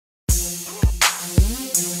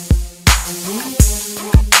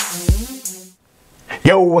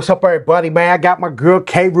Yo, what's up, everybody, man? I got my girl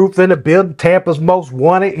K-Ruth in the building, Tampa's most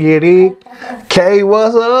wanted. You dig? K,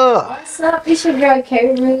 what's up? What's up? It's your girl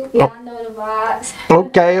K-Ruth. Y'all know the vibes.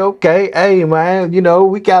 Okay. Hey, man, you know,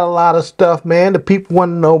 we got a lot of stuff, man. The people want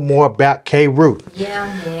to know more about K-Ruth.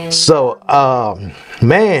 Yeah, man. So,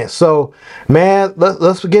 man,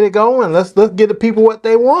 let's get it going. Let's get the people what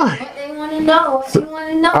they want. What they want to know. What they want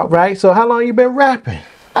to know. All right, so how long you been rapping?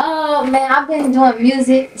 Oh, man, I've been doing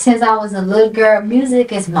music since I was a little girl.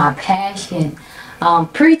 Music is my passion.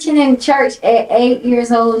 Preaching in church at 8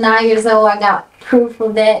 years old, 9 years old, I got proof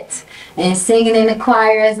of that. And singing in the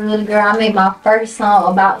choir as a little girl. I made my first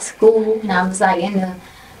song about school, and I was like in the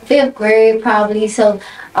 5th grade probably. So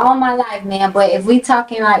all my life, man. But if we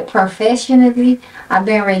talking like professionally, I've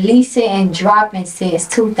been releasing and dropping since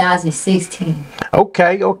 2016.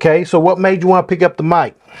 Okay. So what made you want to pick up the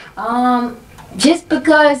mic? Just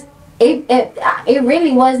because it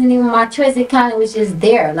really wasn't even my choice. It kind of was just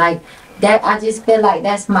there, like that. I just feel like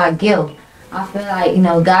that's my gift. I feel like, you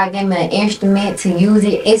know, God gave me an instrument to use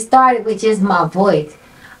it. It started with just my voice.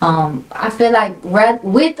 I feel like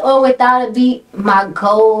with or without a beat, my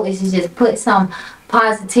goal is to just put some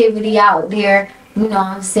positivity out there. You know what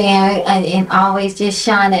I'm saying? And always just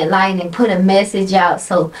shine that light and put a message out.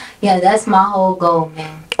 So yeah, that's my whole goal,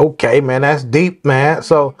 man. Okay, man, that's deep, man.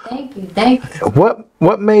 So Thank you.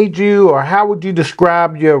 what made you, or how would you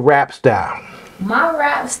describe your rap style? My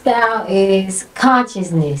rap style is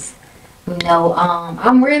consciousness. You know,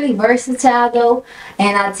 I'm really versatile though,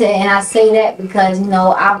 and I say that because, you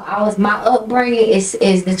know, I was, my upbringing is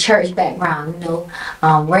the church background. You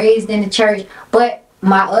know, raised in the church, but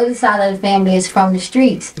my other side of the family is from the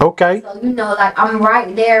streets. Okay. So, you know, like I'm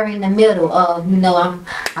right there in the middle of, you know,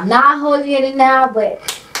 I'm not holier than now, but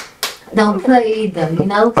don't play either, you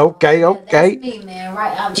know? Okay. That's me, man,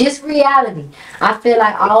 right? Just reality. I feel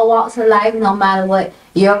like all walks of life, no matter what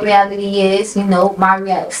your reality is, you know, my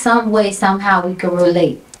reality, some way, somehow we can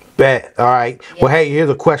relate. Bet. All right. Yeah. Well, hey, here's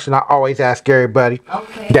a question I always ask everybody.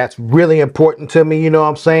 Okay. That's really important to me, you know what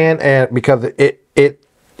I'm saying? And because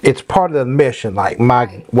it's part of the mission, like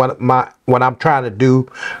what I'm trying to do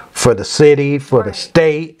for the city, for the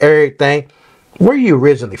state, everything. Where are you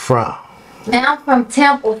originally from? Man, I'm from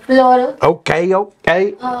Tampa, Florida. Okay.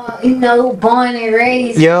 You know, born and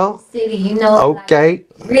raised in the city, you know. Okay.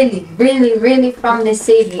 Like, really from the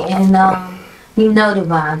city. And, you know the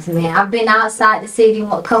vibes, man. I've been outside the city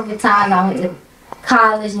a couple of times. I went to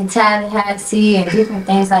college in Tallahassee and different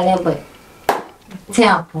things like that, but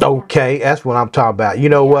Tampa. Okay, that's what I'm talking about. You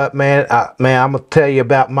know what, man? I'm gonna tell you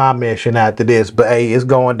about my mission after this, but hey, it's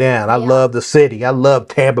going down. I love the city. I love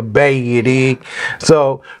Tampa Bay, you dig?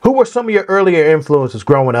 So, who were some of your earlier influences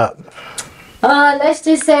growing up? Let's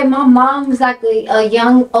just say my mom was like a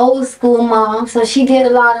young old school mom, so she did a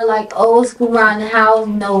lot of like old school around the house,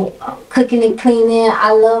 you know, cooking and cleaning.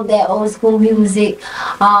 I love that old school music.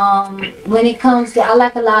 When it comes to, I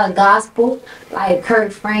like a lot of gospel, like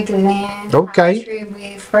Kirk Franklin, okay,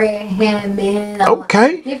 Tribute, Fred Hammond,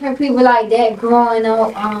 okay, different people like that growing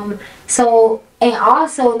up. So, and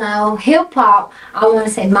also now hip hop, I want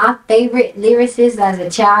to say my favorite lyricist as a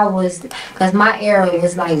child was, because my era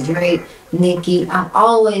was like Drake, Nicki. I've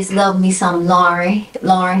always loved me some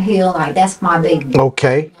Lauryn Hill. Like, that's my baby.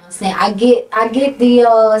 Okay. You know what I'm saying? I get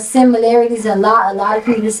the similarities a lot. A lot of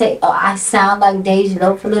people say, oh, I sound like Deja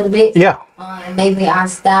Loaf a little bit. Yeah. Maybe our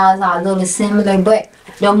styles are a little similar, but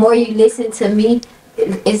the more you listen to me,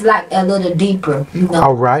 it's like a little deeper, you know.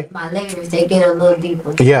 All right. My lyrics, they get a little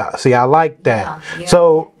deeper. Yeah, see, I like that. Yeah,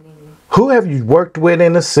 so, who have you worked with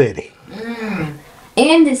in the city?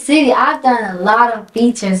 In the city, I've done a lot of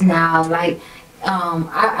features now. Like,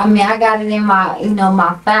 I mean, I got it in my, you know,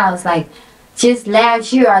 my files. Like, just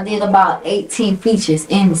last year, I did about 18 features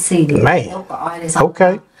in the city. Man. Local artists.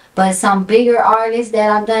 Okay. But some bigger artists that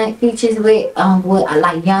I've done features with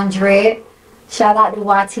like Young Dread. Shout out to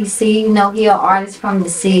YTC, you know, he an artist from the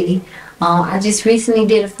city. I just recently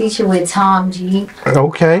did a feature with Tom G.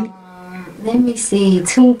 Okay. Let me see,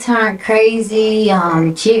 Two Turn Crazy,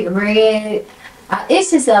 Jig Red.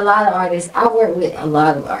 It's just a lot of artists. I work with a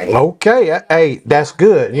lot of artists. Okay, hey, that's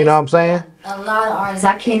good. You know what I'm saying? A lot of artists.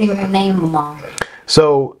 I can't even name them all.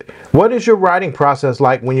 So, what is your writing process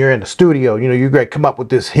like when you're in the studio? You know, you're going to come up with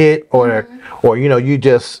this hit, or you know, you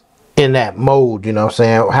just in that mode, you know what I'm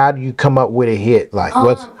saying? How do you come up with a hit? Like,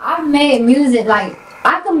 I've made music, like,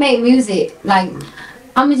 I can make music, like,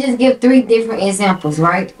 I'm gonna just give 3 different examples,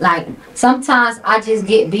 right? Like, sometimes I just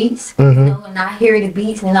get beats, you know, and I hear the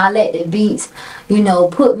beats, and I let the beats, you know,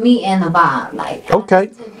 put me in the vibe, like, okay.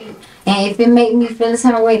 And if it make me feel a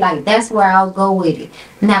certain way, like, that's where I'll go with it.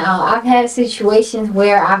 Now, I've had situations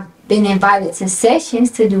where I've been invited to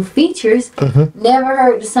sessions to do features. Mm-hmm. Never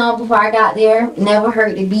heard the song before I got there. Never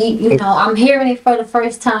heard the beat. You know, I'm hearing it for the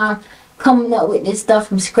first time, coming up with this stuff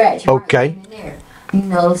from scratch. Okay. Right then and there. You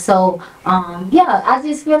know, so yeah, I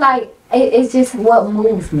just feel like it's just what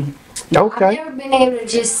moves me. Okay. I've never been able to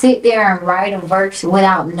just sit there and write a verse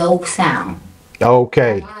without no sound.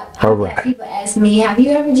 Okay. All I've had right. people ask me, have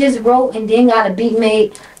you ever just wrote and then got a beat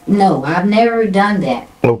made? No, I've never done that.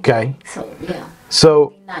 Okay. So yeah.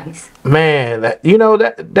 So, Nice. man, that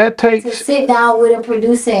To takes sit down with a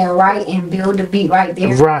producer and write and build the beat right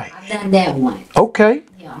there. right. I've done that once. Okay.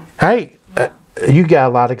 Yeah. Hey, you got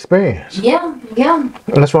a lot of experience. Yeah, yeah.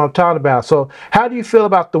 And that's what I'm talking about. So, how do you feel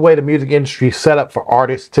about the way the music industry is set up for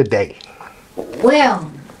artists today?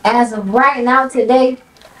 Well, as of right now today,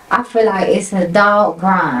 I feel like it's a dog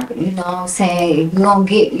grind. You know what I'm saying?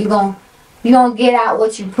 You gonna get out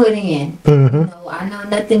what you put in. Mm-hmm. You know, I know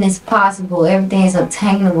nothing is possible. Everything is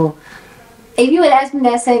obtainable. If you had asked me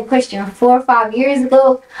that same question 4 or 5 years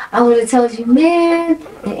ago, I would have told you, man,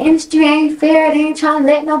 the industry ain't fair. They ain't trying to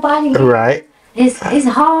let nobody in. Right. It's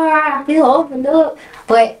hard. I feel overlooked.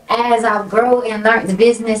 But as I've grown and learned the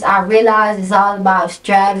business, I realize it's all about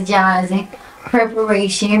strategizing,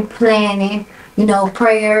 preparation, planning, you know,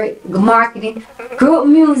 prayer, marketing, group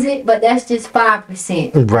music, but that's just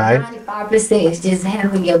 5%. Right. 95% is just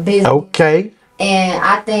handling your business. Okay. And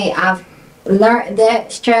I think I've learned that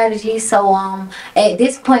strategy. So at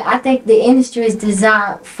this point, I think the industry is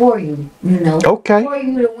designed for you, you know, Okay. for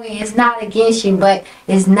you to win. It's not against you, but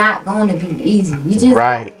it's not going to be easy. You just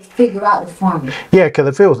Right. have to figure out the formula. Yeah, because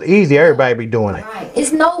if it was easy, everybody be doing it. Right.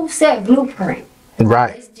 It's no set blueprint.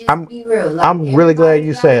 Right. Let's just be real. Like, I'm really glad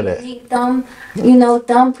you everybody said got a that. unique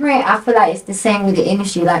thumbprint. I feel like it's the same with the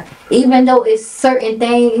industry. Like, even though it's certain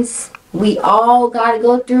things we all gotta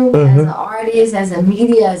go through as an artist, as a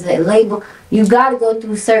media, as a label, you gotta go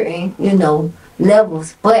through certain, you know,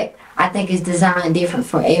 levels. But I think it's designed different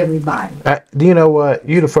for everybody. You know what?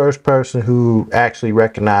 You're the first person who actually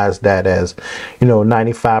recognized that as,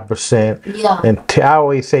 95%. Yeah. And I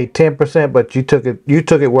always say 10%, but you took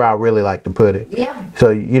it where I really like to put it. Yeah. So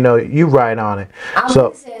you right on it. I So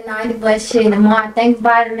would say 90, but shit, the more I think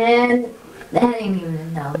about it, man, that ain't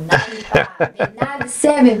even no 95.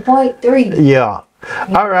 97.3. yeah.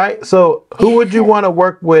 All right. So who would you want to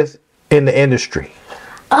work with in the industry?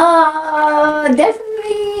 Definitely,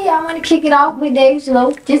 I want to kick it off with Dave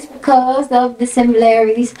Slow just because of the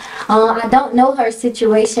similarities. I don't know her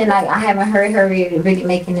situation. Like, I haven't heard her really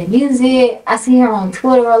making the music. I see her on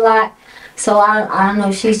Twitter a lot. So I don't know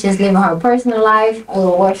if she's just living her personal life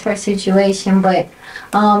or what's her situation. But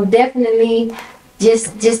definitely,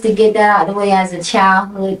 just to get that out of the way as a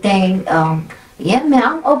childhood thing. Yeah, man,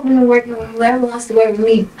 I'm open to working with whoever wants to work with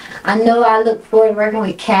me. I know I look forward to working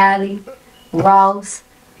with Callie, Ross,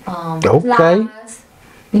 Okay. Flies.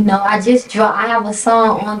 You know, I have a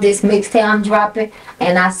song on this mixtape I'm dropping,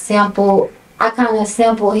 and I kind of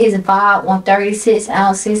sampled his vibe on 36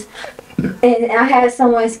 ounces. And I had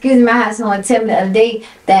someone tell me the other day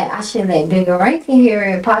that I should let Bigger Rankin hear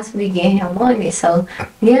it and possibly get him on it. So,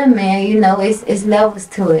 yeah, man, it's levels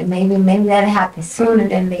to it. Maybe that'll happen sooner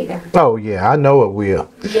than later. Oh yeah, I know it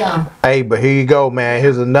will. Yeah. Hey, but here you go, man.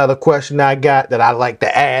 Here's another question I got that I like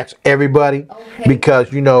to ask everybody, because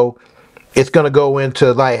it's gonna go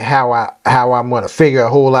into like how I'm gonna figure a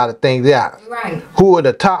whole lot of things out. Right. Who are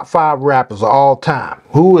the top 5 rappers of all time?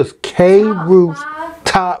 Who is K-Ruth's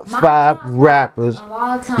top 5 rappers? Of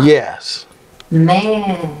all time. Yes.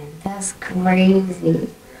 Man, that's crazy.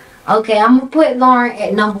 Okay, I'm gonna put Lauren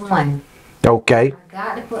at number 1. Okay. I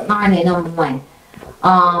got to put Lauren at number 1.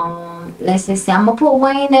 Let's just say I'm gonna put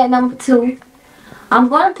Wayne at number 2. I'm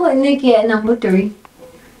gonna put Nicki at number 3,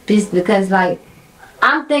 just because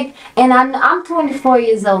I'm 24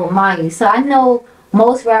 years old, mind you, so I know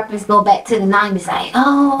most rappers go back to the 90s, like,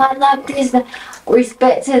 oh, I love this,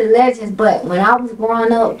 respect to the legends. But when I was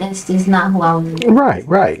growing up, that's just not who I was.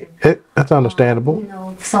 Right. That's understandable.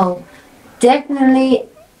 So definitely,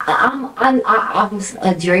 I was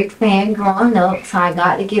a Drake fan growing up, so I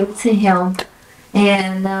got to give it to him.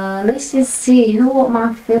 And let's just see, who would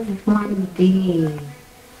my favorite one be?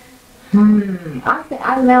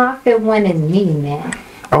 I feel one is me, man.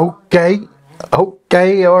 Okay,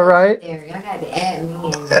 all right. I got to add me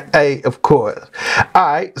in there. Hey, of course. All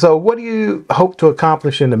right, so what do you hope to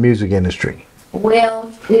accomplish in the music industry?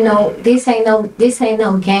 Well, this ain't no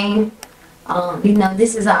game.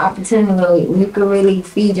 This is an opportunity where you can really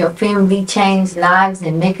feed your family, change lives,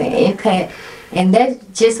 and make an impact. And that's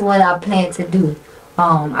just what I plan to do.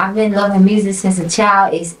 I've been loving music since a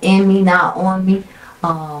child. It's in me, not on me.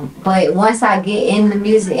 But once I get in the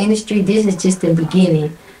music industry, this is just the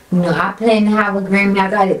beginning. You know, I plan to have a Grammy. I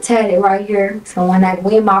got it tatted right here. So when I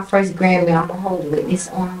win my first Grammy, I'm gonna hold it with this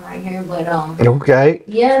arm right here. But Okay.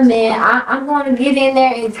 yeah, man, I'm gonna get in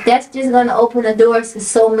there, and that's just gonna open the doors to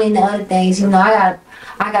so many other things. You know, I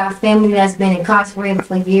got a family that's been incarcerated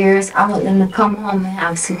for years. I want them to come home and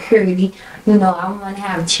have security. You know, I want to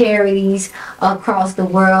have charities across the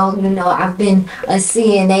world. You know, I've been a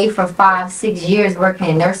CNA for 5-6 years working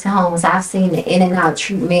in nursing homes. I've seen the in and out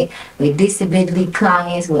treatment with disability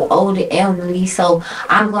clients, with older elderly. So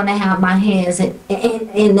I'm going to have my hands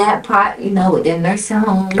in that part, you know, with the nursing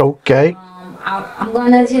homes. Okay. I'm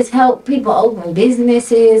gonna just help people open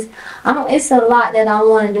businesses. It's a lot that I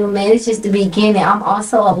want to do, man. It's just the beginning. I'm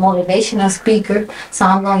also a motivational speaker, so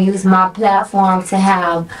I'm gonna use my platform to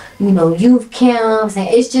have, you know, youth camps, and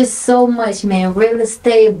it's just so much, man. Real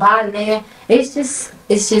estate, bottling. It's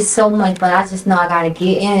just so much. But I just know I gotta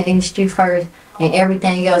get in the industry first, and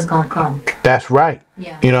everything else gonna come. That's right.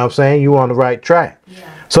 Yeah. You know what I'm saying? You on the right track. Yeah.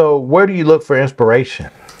 So where do you look for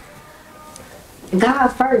inspiration? God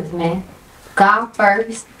first, man. God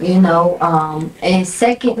first, you know, and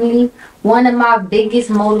secondly, one of my biggest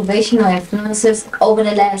motivational influences over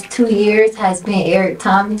the last 2 years has been Eric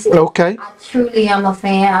Thomas. Okay. I truly am a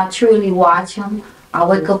fan. I truly watch him. I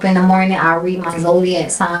wake up in the morning, I read my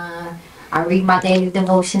zodiac sign, I read my daily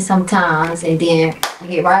devotion sometimes, and then I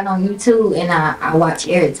get right on YouTube and I watch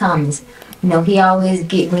Eric Thomas. You know, he always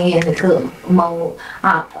get me in a good mode.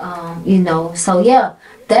 You know, so yeah.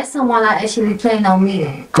 That's someone I actually plan on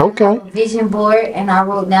meeting. Okay. I have a vision board, and I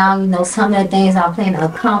wrote down, you know, some of the things I plan to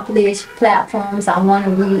accomplish, platforms I want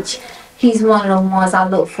to reach. He's one of the ones I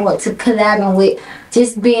look forward to collabing with.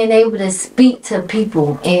 Just being able to speak to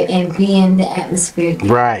people and be in the atmosphere.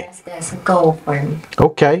 Right. That's a goal for me.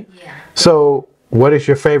 Okay. Yeah. So, what is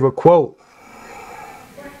your favorite quote?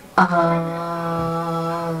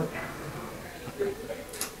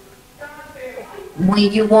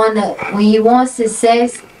 When you want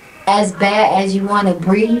success as bad as you want to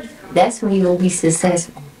breathe, that's when you'll be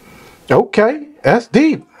successful. Okay, that's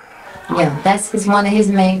deep. Yeah, that's one of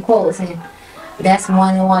his main quotes, and that's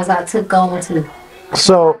one of the ones I took on to.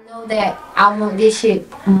 So I know that I want this shit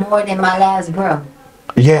more than my last breath.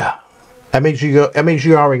 yeah, that means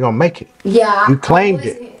you're already gonna make it. Yeah, you claimed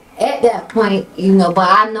it at that point, you know. But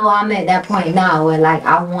I know I'm at that point now where like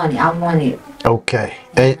I want it. Okay,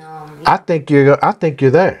 and I think you're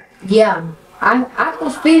there. Yeah, I can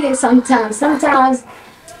feel it sometimes.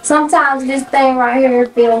 Sometimes this thing right here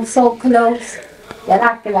feels so close that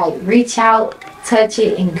I can like reach out, touch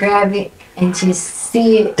it, and grab it, and just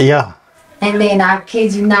see it. Yeah. And then I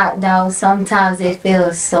kid you not, though, sometimes it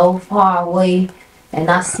feels so far away, and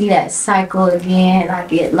I see that cycle again, and I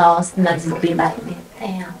get lost, and I just be like, man,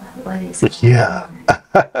 damn, what is it? Yeah.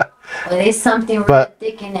 But it's something real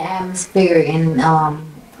thick in the atmosphere, and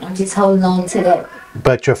I'm just holding on to that.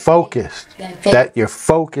 But you're focused. That you're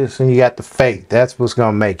focused, and you got the faith. That's what's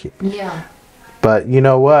gonna make it. Yeah. But you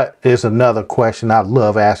know what? There's another question I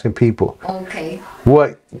love asking people. Okay.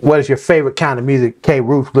 What is your favorite kind of music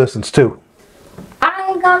K-Ruth listens to? I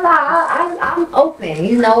ain't gonna lie, I'm open,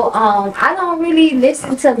 you know. I don't really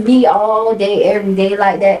listen to me all day, every day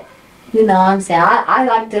like that. You know what I'm saying? I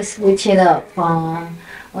like to switch it up.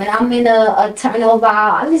 When I'm in a turnover,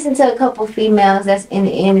 I listen to a couple females that's in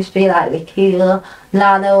the industry, like Lakia,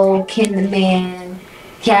 Lotto, Kinderman,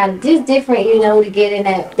 just different, you know, to get in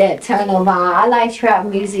that turnover. I like trap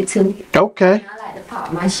music too. Okay. I like to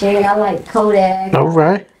pop my shit. I like Kodak. All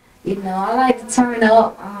right. You know, I like to turn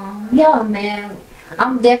up. Yeah, man.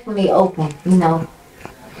 I'm definitely open, you know.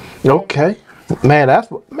 Okay. Man, that's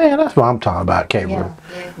what I'm talking about, K-Ruth. Yeah,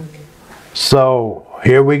 definitely. So,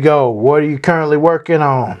 here we go. What are you currently working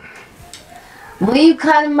on? When you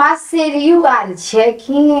come to my city, you gotta check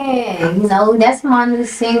in. You know, that's my new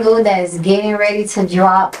single that's getting ready to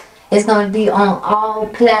drop. It's gonna be on all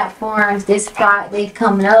platforms this Friday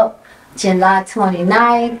coming up, July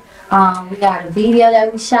 29th. We got a video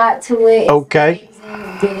that we shot to it. Okay.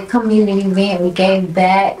 We did a community event. We gave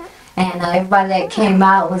back, and everybody that came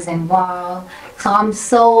out was involved. So I'm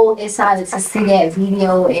so excited to see that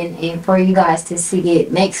video and for you guys to see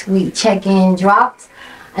it next week. Check-in drops.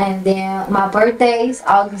 And then my birthday's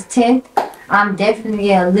August 10th. I'm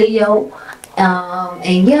definitely a Leo.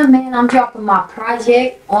 And yeah, man, I'm dropping my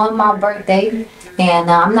project on my birthday. And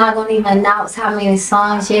I'm not going to even announce how many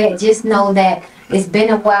songs yet. Just know that it's been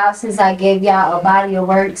a while since I gave y'all a body of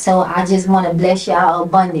work. So I just want to bless y'all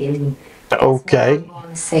abundantly. Okay. That's what I'm going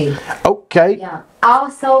to say. Okay. Yeah.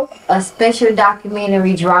 Also, a special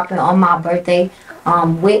documentary dropping on my birthday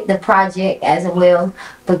with the project as well,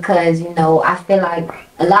 because, you know, I feel like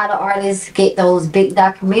a lot of artists get those big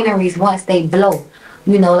documentaries once they blow.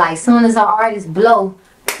 You know, like soon as an artist blow,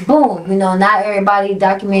 boom, you know, not everybody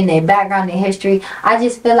documenting their background, their history. I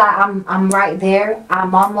just feel like I'm right there.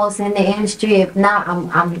 I'm almost in the industry. If not, I'm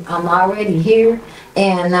already here.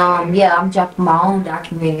 And yeah, I'm dropping my own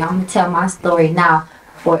documentary. I'm gonna tell my story now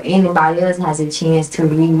before anybody else has a chance to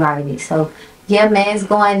rewrite it. So yeah, man, it's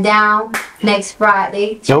going down next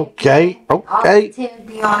Friday. Okay, okay.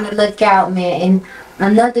 Be on the lookout, man. And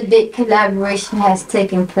another big collaboration has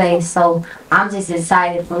taken place. So I'm just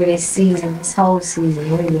excited for this season, this whole season,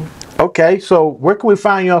 really. Okay, so where can we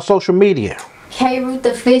find you on social media? K-Ruth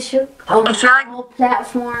Official on all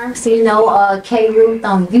platforms, you know, K-Ruth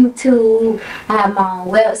on YouTube. I have my own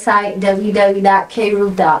website,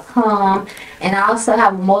 www.kruth.com. And I also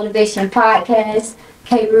have a motivation podcast,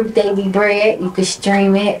 K-Ruth Daily Bread. You can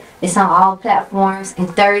stream it. It's on all platforms. And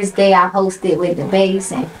Thursday, I host it with the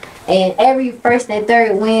bass. And every first and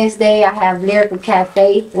third Wednesday, I have Lyrical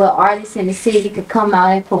Cafe, where artists in the city could come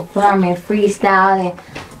out and perform and freestyle. And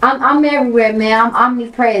I'm everywhere, man. I'm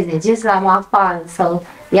omnipresent, just like my father. So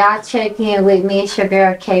y'all check in with me. It's your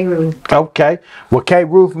girl K-Ruth. Okay. Well,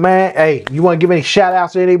 K-Ruth, man, hey, you want to give any shout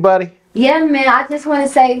outs to anybody? Yeah, man. I just want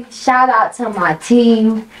to say shout out to my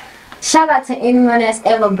team. Shout out to anyone that's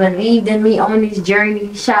ever believed in me on this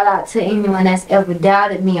journey. Shout out to anyone that's ever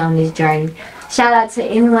doubted me on this journey. Shout out to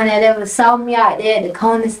anyone that ever saw me out there at the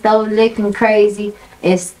corner store looking crazy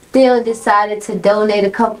and still decided to donate a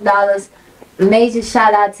couple dollars. Major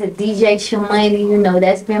shout out to DJ Shamoney, you know,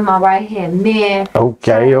 that's been my right hand man.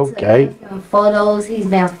 Okay, okay. Photos, he's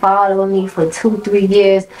been following me for 2-3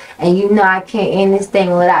 years, and you know I can't end this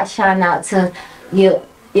thing without shouting out to your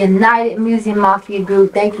United Music Mafia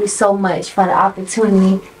group. Thank you so much for the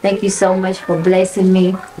opportunity. Thank you so much for blessing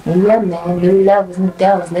me. And yeah, man, new levels, new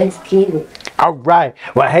devils. Let's get it. All right.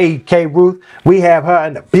 Well, hey, K-Ruth, we have her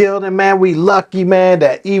in the building, man. We lucky, man,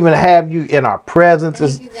 that even have you in our presence.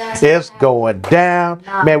 It's going down.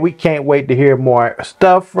 Man, we can't wait to hear more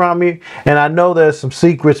stuff from you. And I know there's some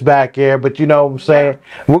secrets back there, but you know what I'm saying?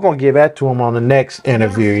 We're going to give that to him on the next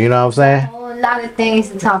interview. You know what I'm saying? A whole lot of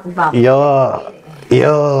things to talk about. Yeah. Yeah.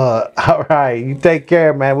 All right. You take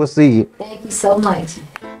care, man. We'll see you. Thank you so much.